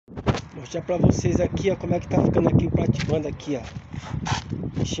Mostrar pra vocês aqui, ó, como é que tá ficando aqui o pratibanda aqui, ó.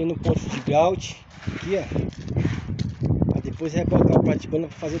 Enchendo o ponto de grout aqui, ó. Pra depois rebocar o pratibanda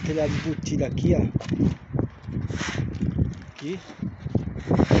pra fazer o telhado embutido aqui, ó. Aqui.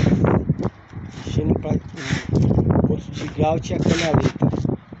 Enchendo o ponto de grout e a canaleta.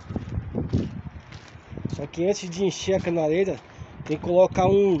 Só que antes de encher a canaleta, tem que colocar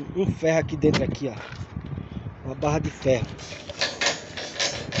um ferro aqui dentro aqui, ó. Uma barra de ferro.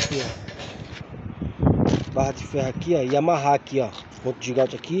 Aqui, ó. Barra de ferro aqui, ó, e amarrar aqui, ó, ponto de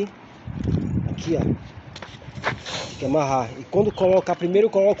grout aqui, aqui, ó, tem que amarrar. E quando colocar, primeiro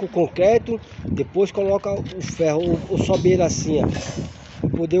coloca o concreto, depois coloca o ferro, ou sobe ele assim, ó, para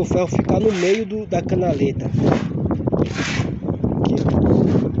poder o ferro ficar no meio da canaleta. Aqui,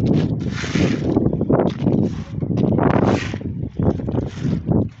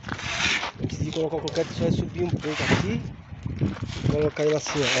 antes de colocar o concreto, só vai subir um pouco aqui e colocar ele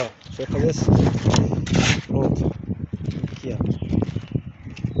assim, ó, só vai fazer assim. Pronto. Aqui, ó.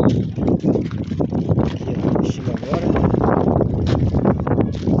 Aqui, ó. Mexendo agora.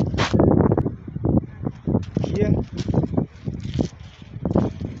 Aqui, ó.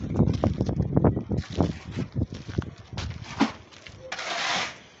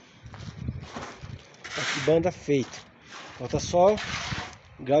 Pratibanda feito. Falta só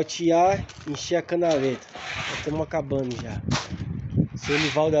grautear e encher a canaleta. Já estamos acabando já. Seu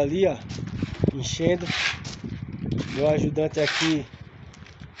Nivaldo ali, ó, enchendo. Meu ajudante aqui.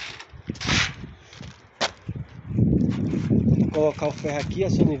 Vou colocar o ferro aqui, ó,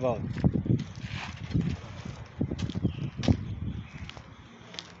 seu Nivaldo.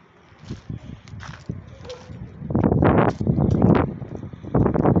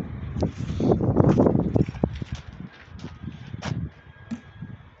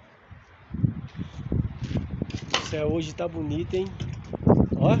 O céu hoje tá bonito, hein?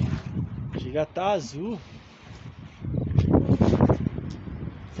 Ó, chega a tá azul.